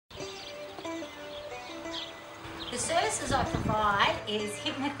The services I provide is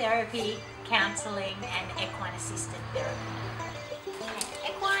hypnotherapy, counselling and equine assisted therapy.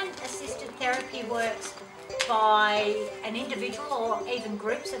 Equine assisted therapy works by an individual or even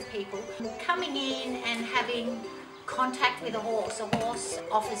groups of people coming in and having contact with a horse. A horse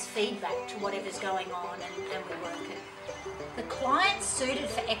offers feedback to whatever's going on and we work it. The clients suited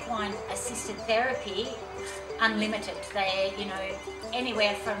for equine assisted therapy, unlimited. They're,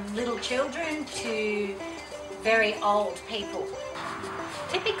 anywhere from little children to very old people.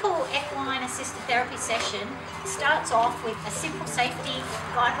 Typical equine assisted therapy session starts off with a simple safety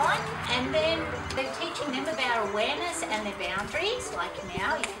guideline, and then they're teaching them about awareness and their boundaries, like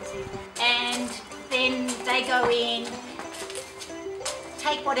now you can see, and then they go in,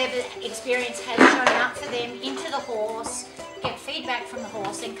 take whatever experience has shown up for them into the horse, get feedback from the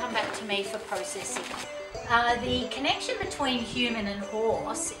horse, and come back to me for processing. The connection between human and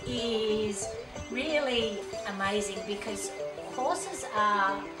horse is really amazing because horses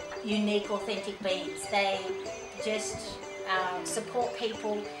are unique, authentic beings. They just support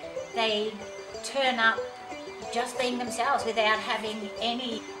people. They turn up just being themselves without having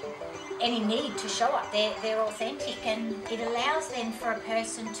any need to show up. They're authentic, and it allows then for a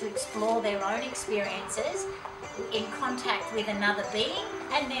person to explore their own experiences in contact with another being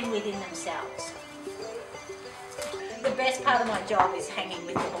and then within themselves. The best part of my job is hanging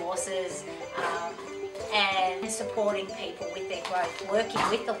with the horses and supporting people with their growth, working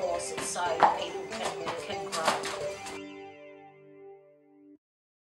with the horses so people can grow.